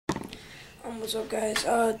What's up, guys?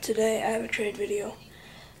 Today I have a trade video.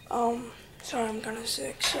 Sorry, I'm kind of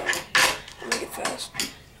sick, so I'll make it fast.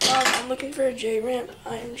 I'm looking for a J-Ramp.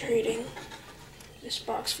 I am trading this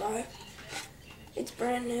box 5. It's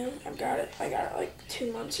brand new. I got it like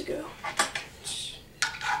 2 months ago. It's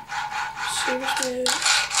super smooth.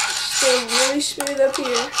 It's still really smooth up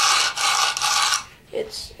here.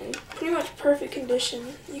 It's in pretty much perfect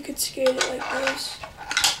condition. You could skate it like this,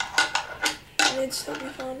 and it'd still be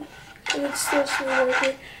fun. And it's still smooth over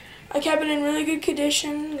here. I kept it in really good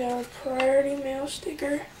condition. Got a priority mail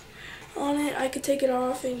sticker on it. I could take it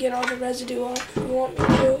off and get all the residue off if you want me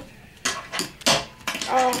to.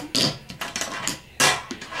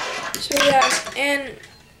 So yeah, and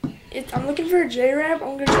I'm looking for a J-Ramp.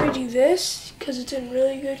 I'm gonna trade you this because it's in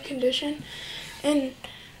really good condition, and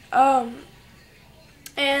a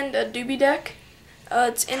doobie deck.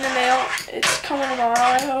 It's in the mail. It's coming tomorrow,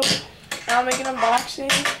 I hope. And I'll make an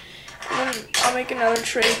unboxing, and then I'll make another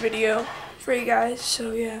trade video for you guys.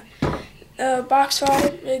 So yeah, box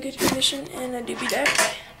 5, really good condition, and a doobie deck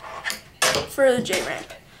for the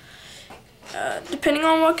J-Ramp. Depending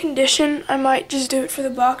on what condition, I might just do it for the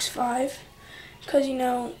box 5, because you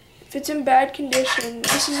know, if it's in bad condition,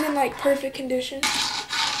 this is in like perfect condition.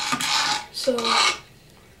 So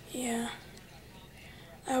yeah,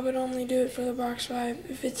 I would only do it for the box 5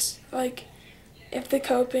 if it's like, if the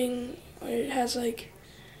coping, or it has like,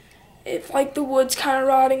 if like the wood's kind of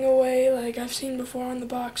rotting away, like I've seen before on the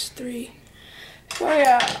box 3. So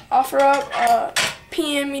yeah, offer up.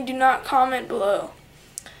 PM me. Do not comment below.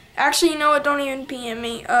 Actually, you know what? Don't even PM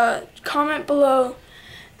me. Comment below,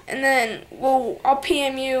 and then I'll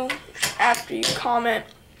PM you after you comment,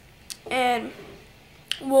 and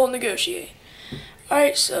we'll negotiate.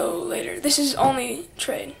 Alright, so later. This is only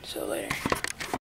trade, so later.